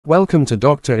Welcome to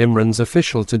Dr. Imran's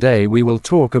Official. Today we will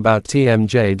talk about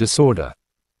TMJ disorder.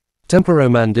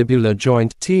 Temporomandibular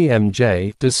joint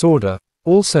 (TMJ) disorder,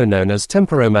 also known as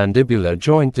temporomandibular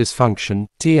joint dysfunction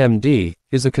 (TMD),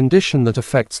 is a condition that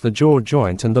affects the jaw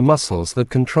joint and the muscles that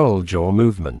control jaw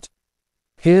movement.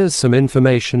 Here's some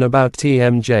information about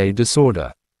TMJ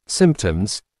disorder.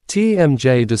 Symptoms.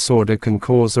 TMJ disorder can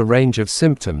cause a range of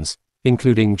symptoms,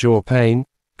 including jaw pain,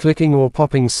 clicking or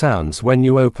popping sounds when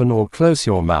you open or close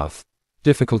your mouth,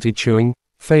 difficulty chewing,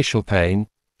 facial pain,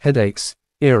 headaches,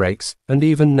 earaches, and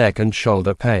even neck and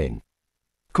shoulder pain.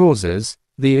 Causes.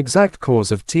 The exact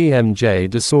cause of TMJ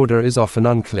disorder is often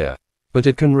unclear, but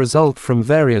it can result from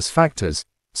various factors,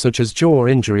 such as jaw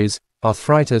injuries,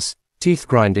 arthritis, teeth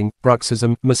grinding,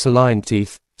 bruxism, misaligned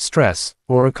teeth, stress,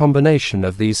 or a combination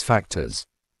of these factors.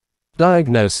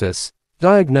 Diagnosis.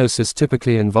 Diagnosis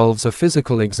typically involves a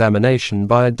physical examination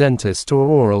by a dentist or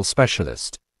oral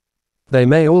specialist. They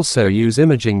may also use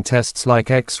imaging tests like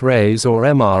X-rays or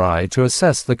MRI to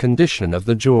assess the condition of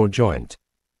the jaw joint.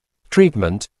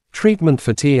 Treatment. Treatment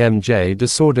for TMJ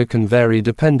disorder can vary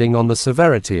depending on the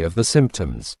severity of the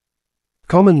symptoms.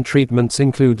 Common treatments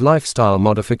include lifestyle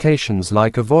modifications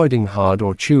like avoiding hard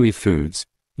or chewy foods,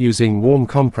 using warm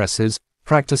compresses,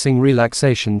 practicing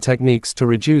relaxation techniques to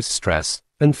reduce stress,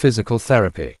 and physical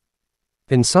therapy.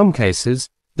 In some cases,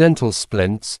 dental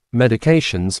splints,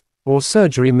 medications, or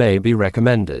surgery may be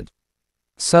recommended.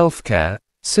 Self-care.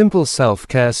 Simple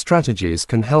self-care strategies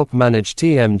can help manage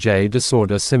TMJ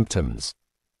disorder symptoms.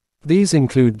 These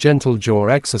include gentle jaw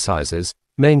exercises,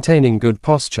 maintaining good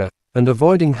posture, and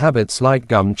avoiding habits like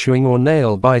gum chewing or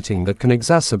nail biting that can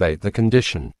exacerbate the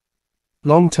condition.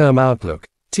 Long-term outlook.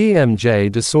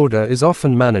 TMJ disorder is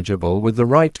often manageable with the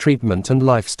right treatment and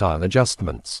lifestyle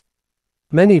adjustments.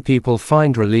 Many people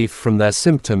find relief from their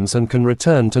symptoms and can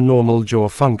return to normal jaw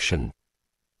function.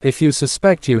 If you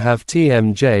suspect you have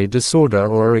TMJ disorder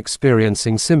or are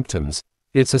experiencing symptoms,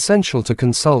 it's essential to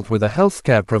consult with a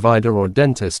healthcare provider or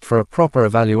dentist for a proper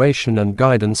evaluation and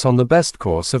guidance on the best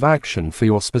course of action for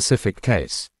your specific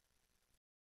case.